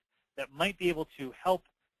introduced that might be able to help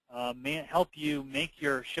you make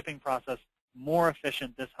your shipping process more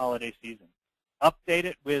efficient this holiday season. Update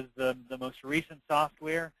it with the most recent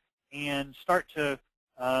software and start to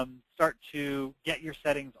get your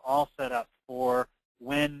settings all set up for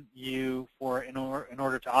in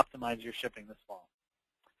order to optimize your shipping this fall.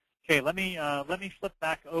 Okay, let me flip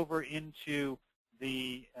back over into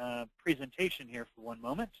the presentation here for one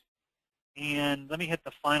moment, and let me hit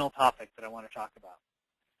the final topic that I want to talk about.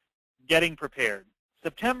 Getting prepared.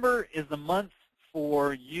 September is the month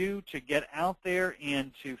for you to get out there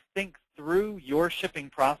and to think through your shipping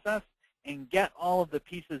process and get all of the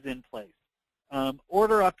pieces in place.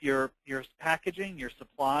 Order up your packaging, your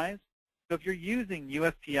supplies. So if you're using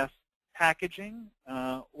USPS packaging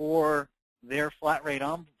or their flat rate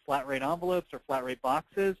envelopes or flat rate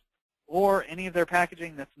boxes, or any of their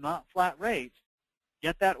packaging that's not flat rate,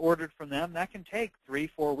 get that ordered from them. That can take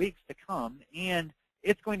 3-4 weeks to come, and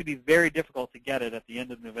it's going to be very difficult to get it at the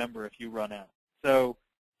end of November if you run out. So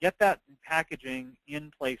get that packaging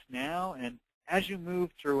in place now, and as you move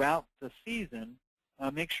throughout the season,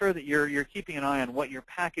 make sure that you're keeping an eye on what your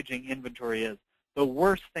packaging inventory is. The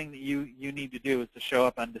worst thing that you need to do is to show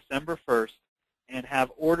up on December 1st and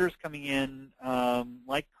have orders coming in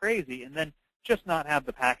like crazy, and then just not have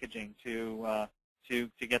the packaging to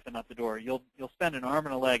get them out the door. You'll spend an arm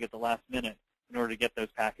and a leg at the last minute in order to get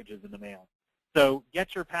those packages in the mail. So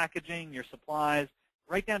get your packaging, your supplies,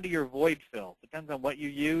 right down to your void fill. Depends on what you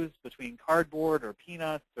use, between cardboard or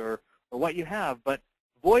peanuts or what you have. But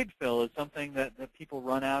void fill is something that people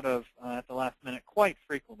run out of at the last minute quite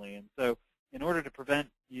frequently. And so in order to prevent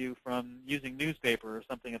you from using newspaper or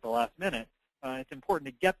something at the last minute, it's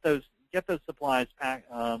important to get those supplies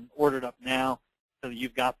ordered up now so that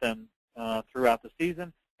you've got them throughout the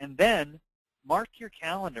season. And then mark your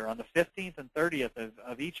calendar on the 15th and 30th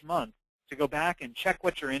of each month to go back and check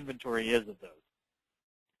what your inventory is of those.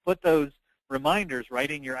 Put those reminders right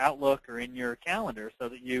in your Outlook or in your calendar so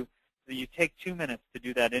that you take 2 minutes to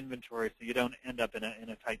do that inventory so you don't end up in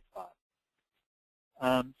a tight spot.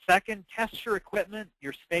 Second, test your equipment,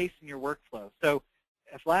 your space, and your workflow. So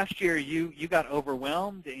if last year you got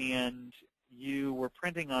overwhelmed and you were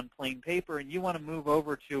printing on plain paper and you want to move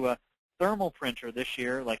over to a thermal printer this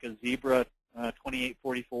year, like a Zebra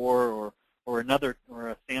 2844 or a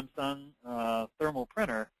Samsung thermal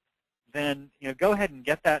printer, then go ahead and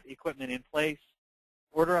get that equipment in place.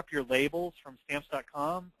 Order up your labels from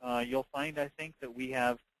Stamps.com. You'll find, I think, that we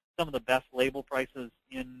have some of the best label prices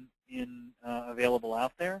available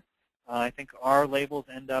out there. I think our labels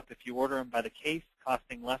end up, if you order them by the case,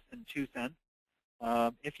 costing less than 2 cents.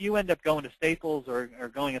 If you end up going to Staples or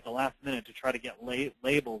going at the last minute to try to get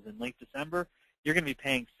labels in late December, you're going to be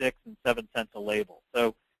paying 6 and 7 cents a label.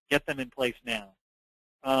 So get them in place now.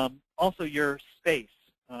 Also, your space.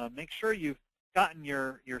 Make sure you've gotten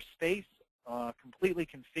your space completely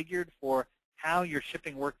configured for how your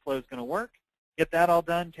shipping workflow is going to work. Get that all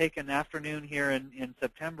done. Take an afternoon here in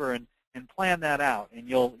September and plan that out, and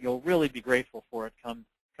you'll really be grateful for it come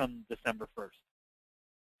December 1st.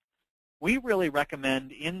 We really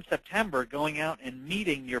recommend in September going out and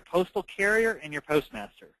meeting your postal carrier and your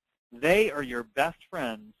postmaster. They are your best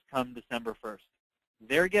friends come December 1st.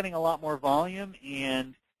 They're getting a lot more volume,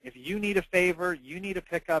 and if you need a favor, you need a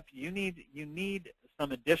pickup, you need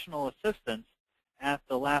some additional assistance at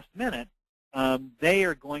the last minute, they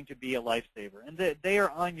are going to be a lifesaver. And they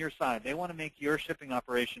are on your side. They want to make your shipping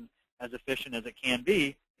operation as efficient as it can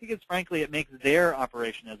be because, frankly, it makes their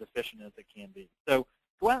operation as efficient as it can be. So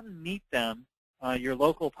go out and meet them. Your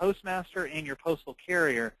local postmaster and your postal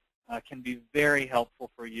carrier can be very helpful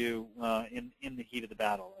for you in the heat of the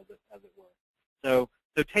battle, as it were. So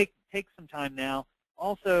take some time now.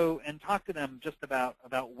 Also, and talk to them just about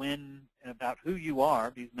who you are,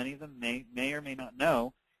 because many of them may or may not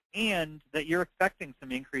know, and that you're expecting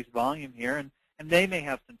some increased volume here, and they may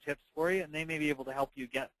have some tips for you, and they may be able to help you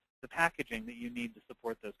get the packaging that you need to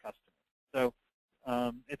support those customers. So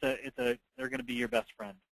they're going to be your best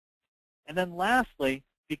friend. And then lastly,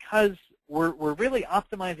 because we're really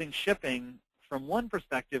optimizing shipping from one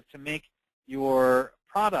perspective to make your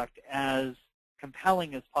product as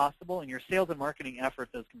compelling as possible and your sales and marketing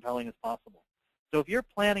efforts as compelling as possible. So if you're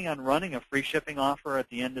planning on running a free shipping offer at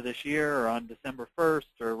the end of this year or on December 1st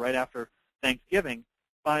or right after Thanksgiving,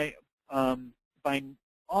 by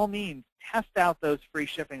all means, test out those free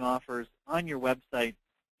shipping offers on your website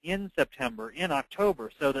in September, in October,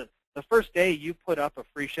 so that the first day you put up a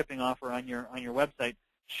free shipping offer on your website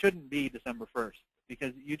shouldn't be December 1st,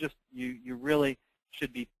 because you really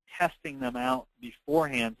should be testing them out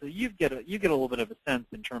beforehand, so you get a little bit of a sense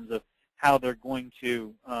in terms of how they're going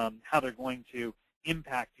to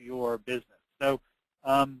impact your business. So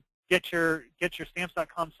get your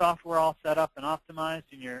Stamps.com software all set up and optimized,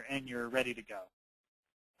 and you're ready to go.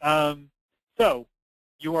 So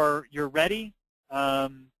you're ready.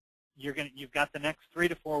 You've got the next 3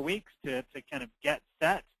 to 4 weeks to kind of get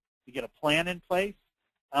set, to get a plan in place,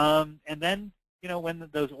 and then when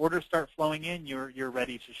those orders start flowing in, you're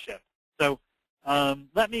ready to ship. So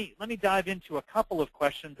let me dive into a couple of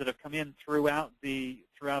questions that have come in throughout the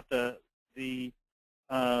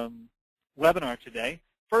webinar today.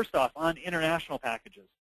 First off, on international packages.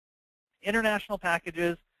 International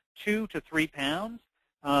packages, 2 to 3 pounds.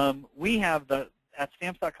 We have at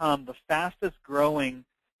Stamps.com the fastest growing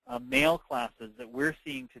mail classes that we're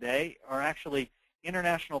seeing today are actually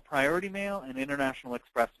international priority mail and international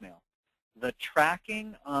express mail. The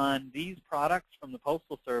tracking on these products from the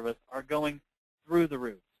Postal Service are going through the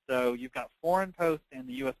roof. So you've got Foreign Post and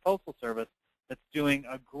the U.S. Postal Service that's doing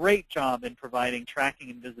a great job in providing tracking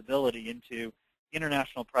and visibility into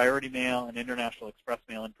international priority mail and international express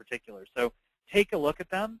mail in particular. So take a look at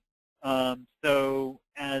them. So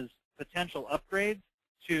as potential upgrades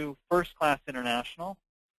to First Class International,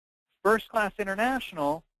 First Class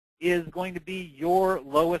International is going to be your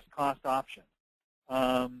lowest cost option.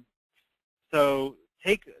 So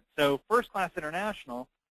First Class International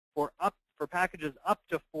for packages up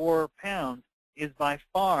to 4 pounds is by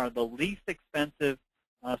far the least expensive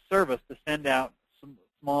service to send out some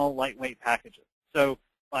small, lightweight packages. So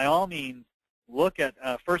by all means, look at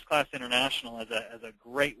First Class International as a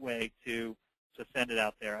great way to send it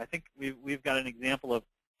out there. I think we've got an example of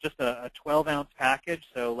just a 12-ounce package,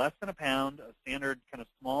 so less than a pound, a standard kind of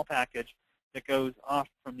small package that goes off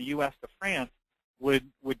from the U.S. to France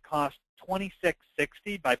would cost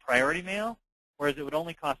 $26.60 by priority mail, whereas it would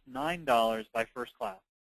only cost $9 by first class.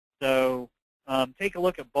 So take a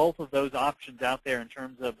look at both of those options out there in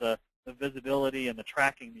terms of the visibility and the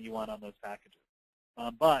tracking that you want on those packages.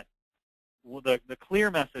 But the clear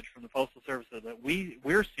message from the Postal Service that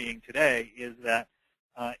we're seeing today is that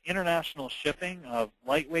international shipping of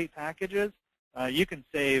lightweight packages, you can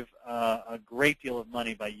save a great deal of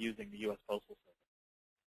money by using the U.S. Postal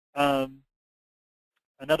Service.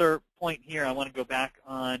 Another point here I want to go back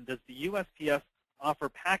on, does the USPS offer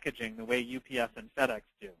packaging the way UPS and FedEx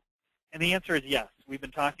do? And the answer is yes. We've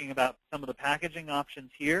been talking about some of the packaging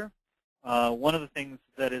options here. One of the things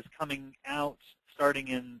that is coming out starting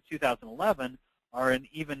in 2011 are an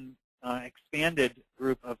even expanded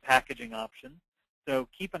group of packaging options. So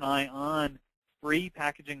keep an eye on free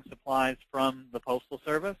packaging supplies from the Postal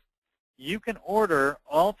Service. You can order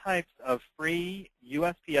all types of free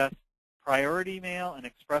USPS priority mail and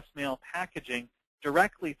express mail packaging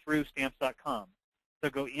directly through Stamps.com.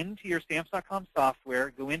 So go into your Stamps.com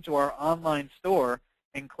software, go into our online store,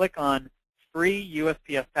 and click on free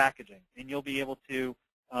USPS packaging, and you'll be able to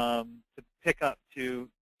pick up, to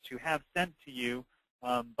have sent to you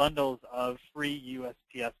bundles of free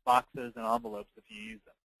USPS boxes and envelopes if you use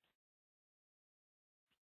them.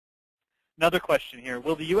 Another question here,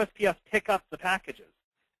 will the USPS pick up the packages?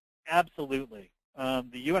 Absolutely.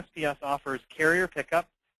 The USPS offers carrier pickup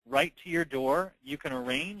right to your door. You can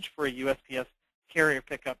arrange for a USPS carrier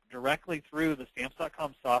pickup directly through the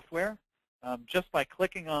Stamps.com software just by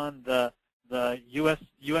clicking on the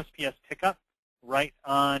USPS pickup right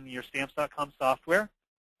on your Stamps.com software.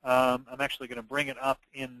 I'm actually going to bring it up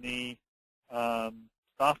in the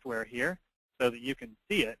software here so that you can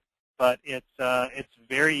see it. But it's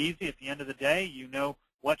very easy. At the end of the day, you know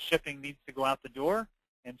what shipping needs to go out the door,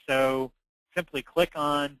 and so simply click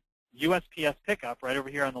on USPS pickup right over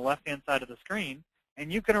here on the left-hand side of the screen,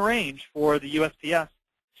 and you can arrange for the USPS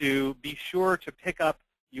to be sure to pick up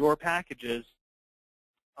your packages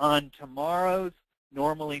on tomorrow's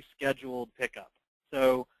normally scheduled pickup.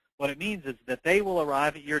 So what it means is that they will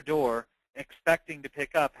arrive at your door expecting to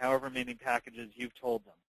pick up however many packages you've told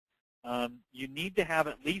them. You need to have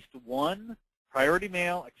at least one priority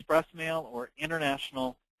mail, express mail, or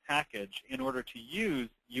international package in order to use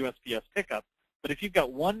USPS pickup. But if you've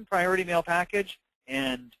got one priority mail package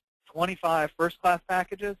and 25 first-class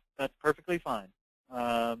packages, that's perfectly fine,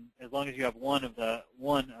 as long as you have one of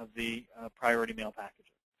the priority mail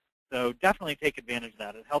packages. So definitely take advantage of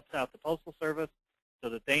that. It helps out the Postal Service so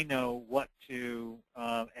that they know what to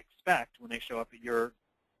expect when they show up at your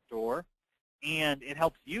door, and it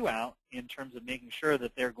helps you out in terms of making sure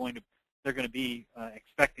that they're going to be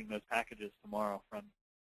expecting those packages tomorrow from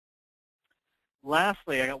you.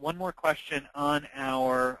 Lastly, I got one more question on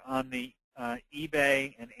the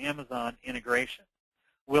eBay and Amazon integration.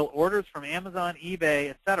 Will orders from Amazon, eBay,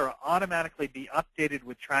 etc., automatically be updated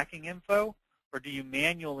with tracking info, or do you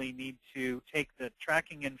manually need to take the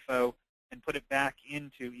tracking info and put it back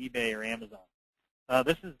into eBay or Amazon?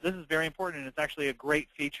 This is very important, and it's actually a great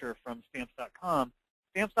feature from Stamps.com.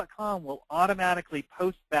 Stamps.com will automatically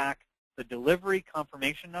post back the delivery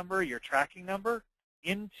confirmation number, your tracking number,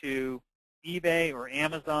 into eBay or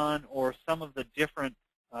Amazon or some of the different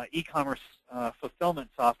e-commerce fulfillment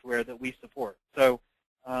software that we support. So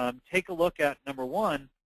take a look at, number one,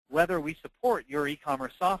 whether we support your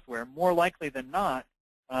e-commerce software. More likely than not,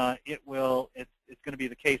 it's going to be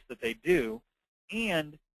the case that they do.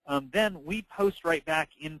 And then we post right back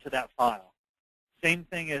into that file. Same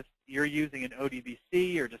thing if you're using an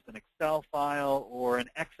ODBC or just an Excel file or an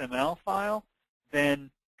XML file, then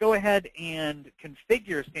go ahead and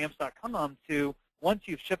configure Stamps.com to, once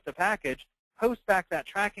you've shipped the package, post back that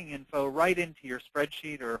tracking info right into your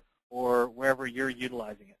spreadsheet or wherever you're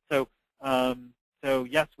utilizing it. So, so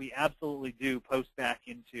yes, we absolutely do post back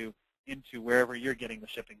into wherever you're getting the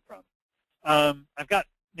shipping from. I've got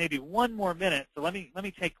maybe 1 more minute, so let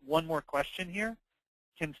me take one more question here.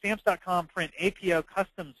 Can Stamps.com print APO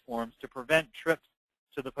customs forms to prevent trips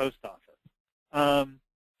to the post office?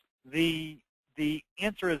 The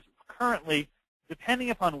answer is currently, depending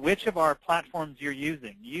upon which of our platforms you're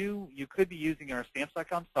using, you could be using our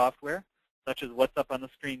Stamps.com software, such as what's up on the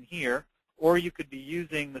screen here, or you could be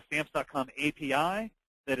using the Stamps.com API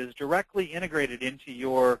that is directly integrated into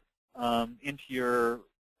your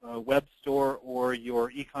web store or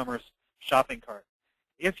your e-commerce shopping cart.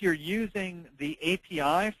 If you're using the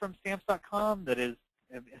API from Stamps.com that is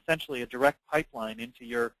essentially a direct pipeline into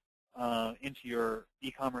your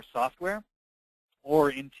e-commerce software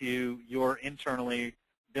or into your internally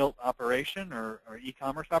built operation or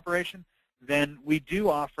e-commerce operation, then we do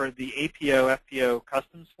offer the APO FPO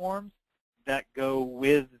customs forms that go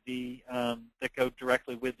with the that go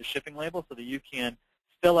directly with the shipping label, so that you can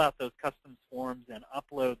fill out those customs forms and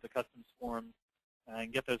upload the customs forms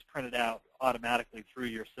and get those printed out automatically through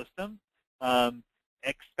your system.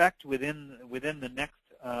 Expect within the next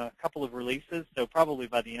couple of releases, so probably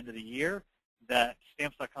by the end of the year, that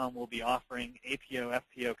Stamps.com will be offering APO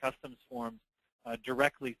FPO customs forms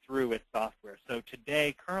directly through its software. So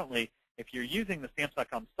today, currently, if you're using the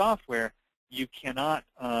Stamps.com software, you cannot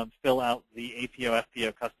fill out the APO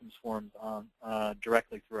FPO customs forms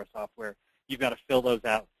directly through our software. You've got to fill those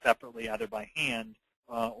out separately, either by hand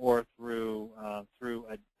or through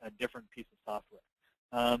a different piece of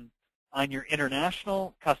software. On your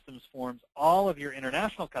international customs forms, all of your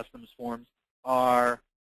international customs forms are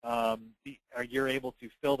you're able to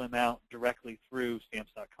fill them out directly through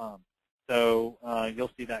Stamps.com. So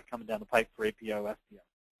you'll see that coming down the pipe for APO FPO.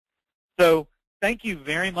 So thank you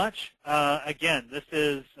very much. Again, this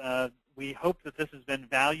is we hope that this has been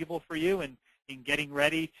valuable for you in getting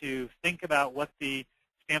ready to think about what the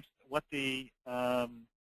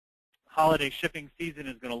holiday shipping season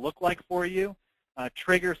is going to look like for you.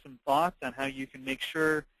 Trigger some thoughts on how you can make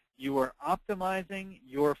sure you are optimizing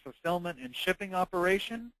your fulfillment and shipping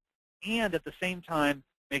operation, and at the same time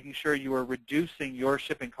making sure you are reducing your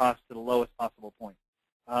shipping costs to the lowest possible point.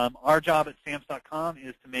 Our job at Stamps.com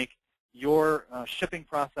is to make your shipping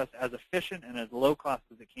process as efficient and as low cost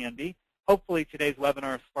as it can be. Hopefully today's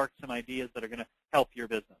webinar sparked some ideas that are going to help your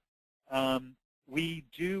business.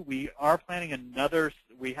 We are planning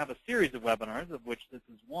we have a series of webinars, of which this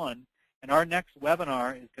is one, and our next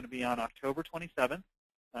webinar is going to be on October 27th,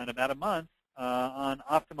 in about a month, on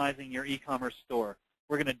optimizing your e-commerce store.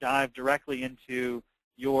 We're going to dive directly into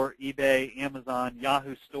your eBay, Amazon,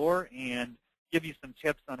 Yahoo store and give you some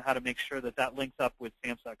tips on how to make sure that that links up with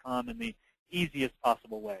Stamps.com in the easiest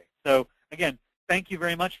possible way. So again, thank you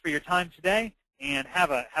very much for your time today, and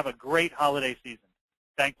have a great holiday season.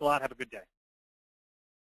 Thanks a lot. Have a good day.